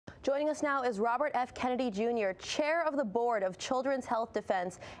Joining us now is Robert F. Kennedy Jr., chair of the board of Children's Health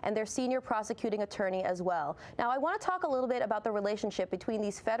Defense and their senior prosecuting attorney as well. Now, I want to talk a little bit about the relationship between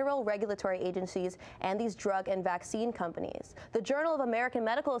these federal regulatory agencies and these drug and vaccine companies. The Journal of American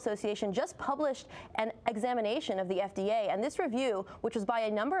Medical Association just published an examination of the FDA, and this review, which was by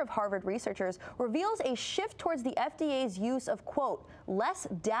a number of Harvard researchers, reveals a shift towards the FDA's use of, quote, less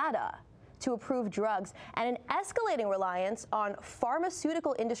data to approve drugs and an escalating reliance on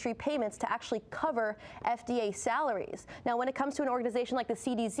pharmaceutical industry payments to actually cover FDA salaries. Now, when it comes to an organization like the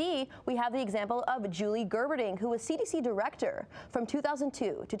CDC, we have the example of Julie Gerberding, who was CDC director from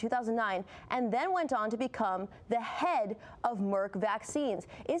 2002 to 2009 and then went on to become the head of Merck Vaccines.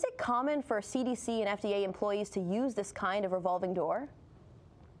 Is it common for CDC and FDA employees to use this kind of revolving door?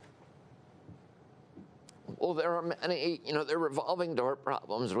 Well, there are many, there are revolving door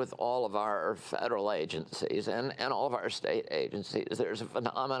problems with all of our federal agencies and all of our state agencies. There's a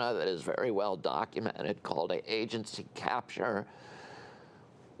phenomena that is very well documented called agency capture,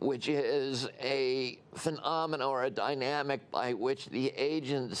 which is a phenomenon or a dynamic by which the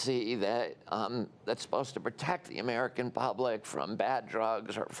agency that's supposed to protect the American public from bad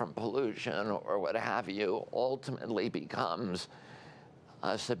drugs or from pollution or what have you ultimately becomes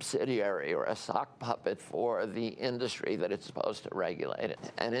a subsidiary or a sock puppet for the industry that it's supposed to regulate.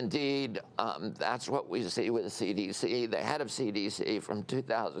 And indeed, that's what we see with the CDC. The head of CDC from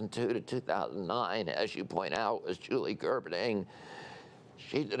 2002 to 2009, as you point out, was Julie Gerberding.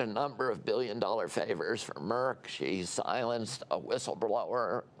 She did a number of billion-dollar favors for Merck. She silenced a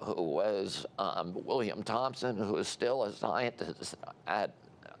whistleblower who was William Thompson, who is still a scientist at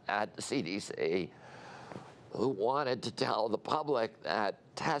the CDC, who wanted to tell the public that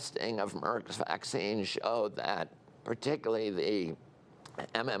testing of Merck's vaccine showed that particularly the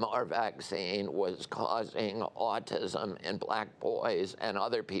MMR vaccine was causing autism in black boys and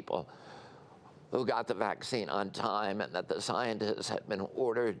other people who got the vaccine on time, and that the scientists had been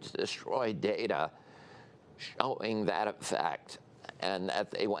ordered to destroy data showing that effect, and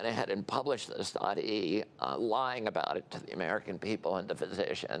that they went ahead and published the study, lying about it to the American people and to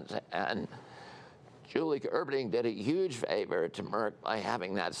physicians. And Julie Gerberding did a huge favor to Merck by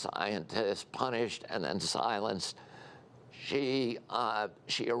having that scientist punished and then silenced. She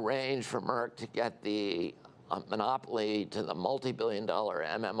arranged for Merck to get the monopoly to the multi-billion-dollar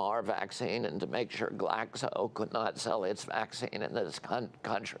MMR vaccine and to make sure Glaxo could not sell its vaccine in this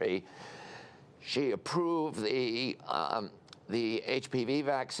country. She approved the HPV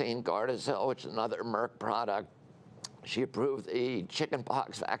vaccine, Gardasil, which is another Merck product. She approved the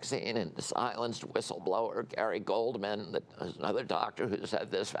chickenpox vaccine and silenced whistleblower Gary Goldman, that was another doctor who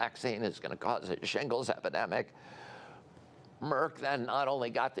said this vaccine is going to cause a shingles epidemic. Merck then not only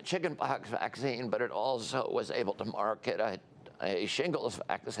got the chickenpox vaccine, but it also was able to market a shingles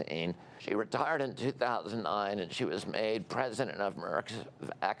vaccine. She retired in 2009, and she was made president of Merck's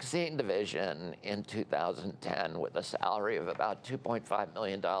vaccine division in 2010 with a salary of about $2.5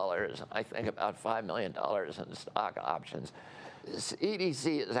 million, I think about $5 million in stock options.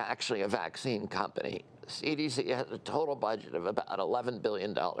 CDC is actually a vaccine company. CDC has a total budget of about $11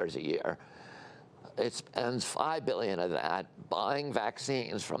 billion a year. It spends $5 billion of that buying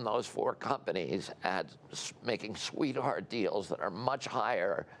vaccines from those four companies and making sweetheart deals that are much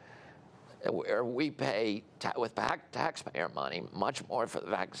higher, where we pay, with taxpayer money, much more for the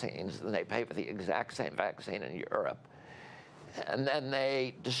vaccines than they pay for the exact same vaccine in Europe. And then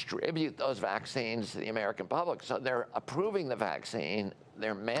they distribute those vaccines to the American public. So they're approving the vaccine,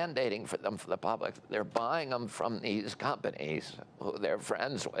 they're mandating for them for the public, they're buying them from these companies who they're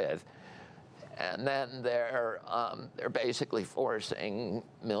friends with. And then they're basically forcing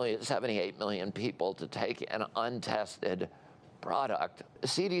 78 million people to take an untested product. The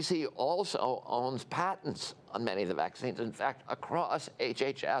CDC also owns patents on many of the vaccines. In fact, across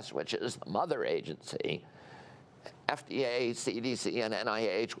HHS, which is the mother agency, FDA, CDC, and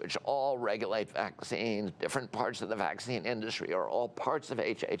NIH, which all regulate vaccines, different parts of the vaccine industry are all parts of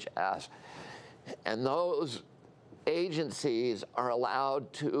HHS. And those agencies are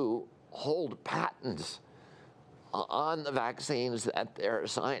allowed to hold patents on the vaccines that their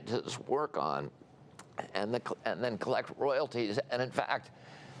scientists work on and then collect royalties. And in fact,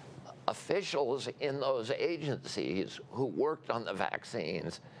 officials in those agencies who worked on the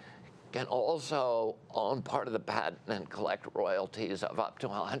vaccines can also own part of the patent and collect royalties of up to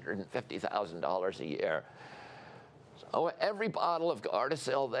 $150,000 a year. So every bottle of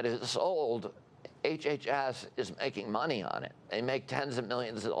Gardasil that is sold, HHS is making money on it. They make tens of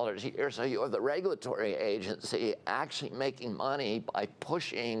millions of dollars a year. So you have the regulatory agency actually making money by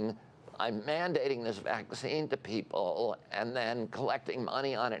pushing by mandating this vaccine to people and then collecting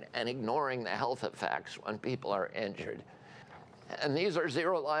money on it and ignoring the health effects when people are injured. And these are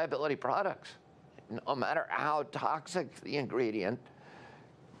zero liability products. No matter how toxic the ingredient,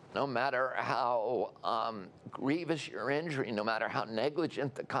 no matter how grievous your injury, no matter how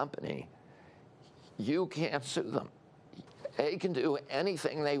negligent the company, you can't sue them. They can do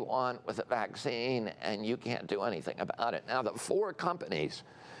anything they want with a vaccine, and you can't do anything about it. Now, the 4 companies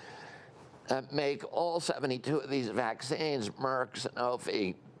that make all 72 of these vaccines, Merck,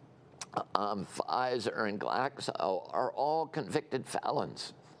 Sanofi, Pfizer, and Glaxo, are all convicted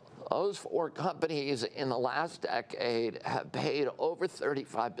felons. Those 4 companies in the last decade have paid over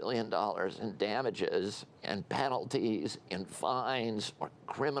 $35 billion in damages and penalties, in fines or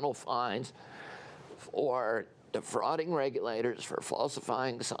criminal fines for defrauding regulators, for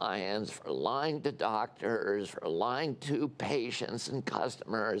falsifying science, for lying to doctors, for lying to patients and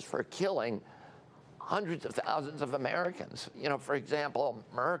customers, for killing hundreds of thousands of Americans. You know, for example,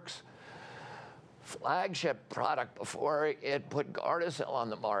 Merck's flagship product before it put Gardasil on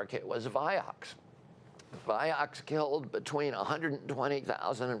the market was Vioxx. Vioxx killed between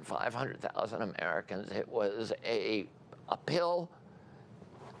 120,000 and 500,000 Americans. It was a pill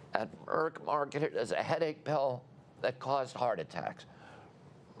that Merck marketed as a headache pill that caused heart attacks.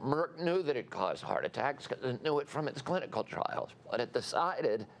 Merck knew that it caused heart attacks because it knew it from its clinical trials, but it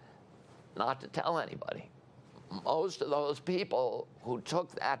decided not to tell anybody. Most of those people who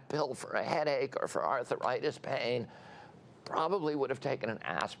took that pill for a headache or for arthritis pain probably would have taken an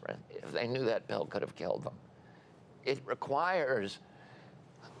aspirin if they knew that pill could have killed them. It requires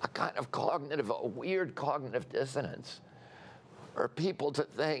a weird cognitive dissonance for people to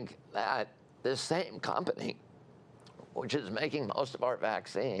think that this same company, which is making most of our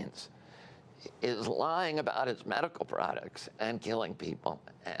vaccines, is lying about its medical products and killing people,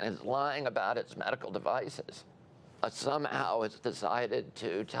 and is lying about its medical devices. Somehow it's decided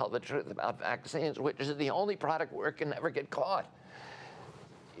to tell the truth about vaccines, which is the only product where it can never get caught.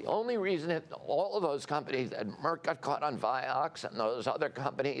 The only reason all of those companies, that Merck got caught on Vioxx and those other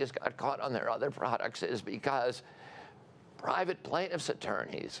companies got caught on their other products, is because private plaintiffs'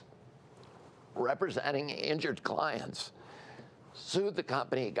 attorneys representing injured clients sued the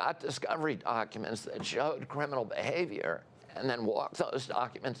company, got discovery documents that showed criminal behavior, and then walked those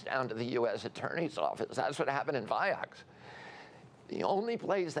documents down to the U.S. Attorney's Office. That's what happened in Vioxx. The only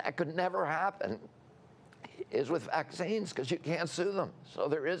place that could never happen is with vaccines, because you can't sue them. So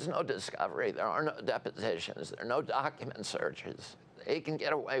there is no discovery. There are no depositions. There are no document searches. They can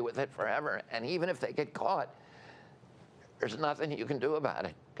get away with it forever. And even if they get caught, there's nothing you can do about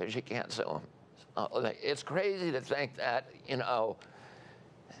it, because you can't sue them. So it's crazy to think that, you know,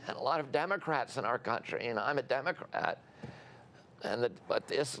 and a lot of Democrats in our country, and I'm a Democrat, but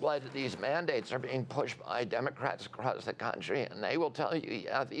these mandates are being pushed by Democrats across the country, and they will tell you,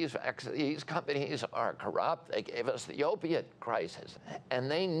 yeah, these companies are corrupt. They gave us the opiate crisis, and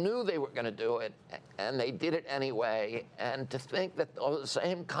they knew they were going to do it, and they did it anyway. And to think that those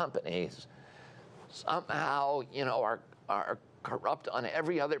same companies somehow, you know, are corrupt on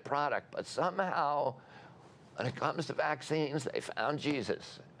every other product, but somehow when it comes to vaccines, they found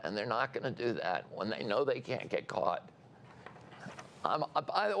Jesus, and they're not going to do that when they know they can't get caught.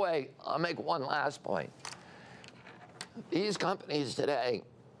 By the way, I'll make one last point. These companies today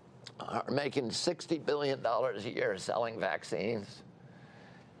are making $60 billion a year selling vaccines,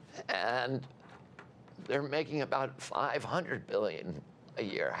 and they're making about $500 billion a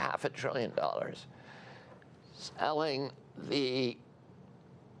year, $500 billion, selling the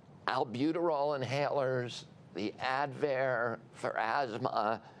albuterol inhalers, the Advair for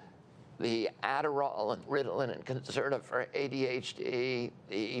asthma, the Adderall and Ritalin and Concerta for ADHD,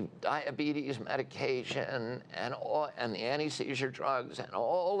 the diabetes medication, and the anti-seizure drugs, and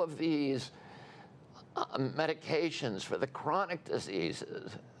all of these medications for the chronic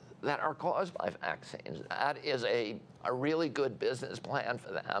diseases that are caused by vaccines. That is a really good business plan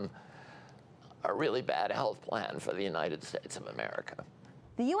for them, a really bad health plan for the United States of America.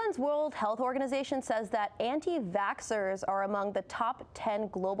 The UN's World Health Organization says that anti-vaxxers are among the top 10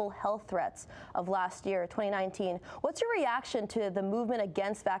 global health threats of last year, 2019. What's your reaction to the movement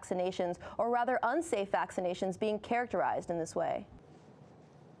against vaccinations, or rather unsafe vaccinations, being characterized in this way?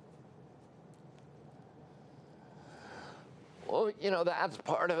 Well, you know, that's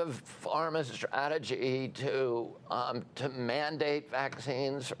part of pharma's strategy to mandate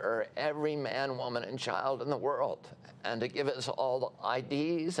vaccines for every man, woman, and child in the world, and to give us all the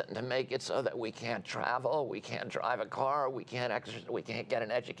IDs, and to make it so that we can't travel, we can't drive a car, we can't exercise, we can't get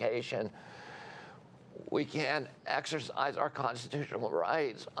an education we can't exercise our constitutional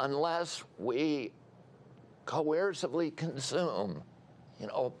rights unless we coercively consume,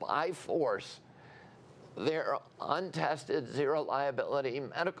 by force, their untested, zero liability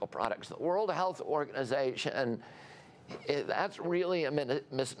medical products. The World Health Organization, that's really a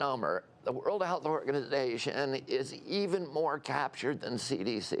misnomer. The World Health Organization is even more captured than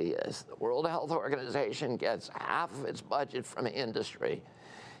CDC is. The World Health Organization gets half of its budget from industry.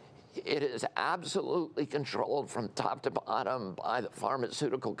 It is absolutely controlled from top to bottom by the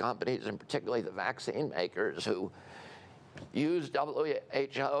pharmaceutical companies, and particularly the vaccine makers, who use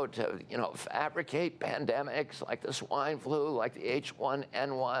WHO to, fabricate pandemics like the swine flu, like the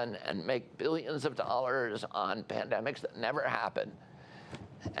H1N1, and make billions of dollars on pandemics that never happen,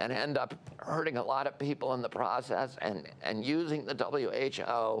 and end up hurting a lot of people in the process, and using the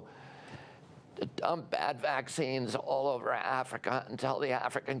WHO to dump bad vaccines all over Africa and tell the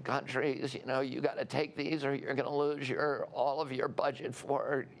African countries, you got to take these or you're going to lose all of your budget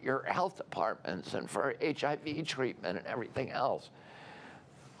for your health departments and for HIV treatment and everything else.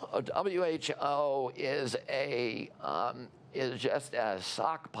 WHO is just a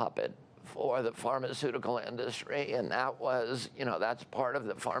sock puppet for the pharmaceutical industry, and that's part of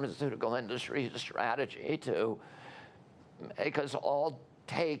the pharmaceutical industry's strategy to make us all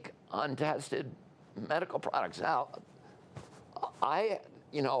take untested medical products. Now, I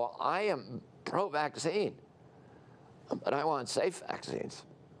am pro-vaccine, but I want safe vaccines.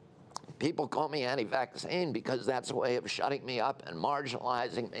 People call me anti-vaccine because that's a way of shutting me up and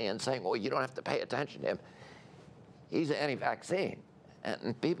marginalizing me and saying, well, you don't have to pay attention to him. He's anti-vaccine,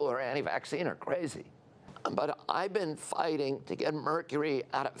 and people who are anti-vaccine are crazy. But I've been fighting to get mercury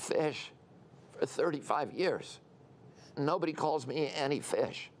out of fish for 35 years. Nobody calls me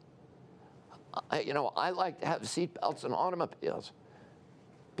anti-fish. I like to have seatbelts in automobiles.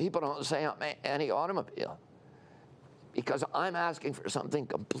 People don't say I'm anti-automobile because I'm asking for something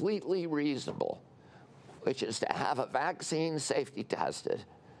completely reasonable, which is to have a vaccine safety tested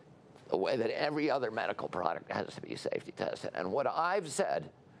the way that every other medical product has to be safety tested. And what I've said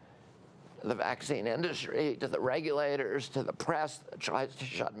to the vaccine industry, to the regulators, to the press that tries to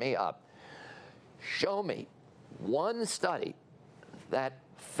shut me up, show me one study that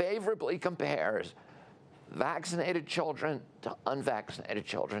favorably compares vaccinated children to unvaccinated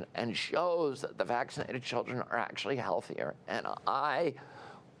children and shows that the vaccinated children are actually healthier. And I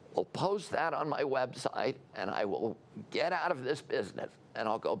will post that on my website, and I will get out of this business, and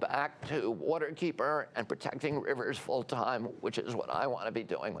I'll go back to waterkeeper and protecting rivers full time, which is what I want to be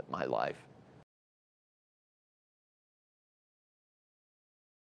doing with my life.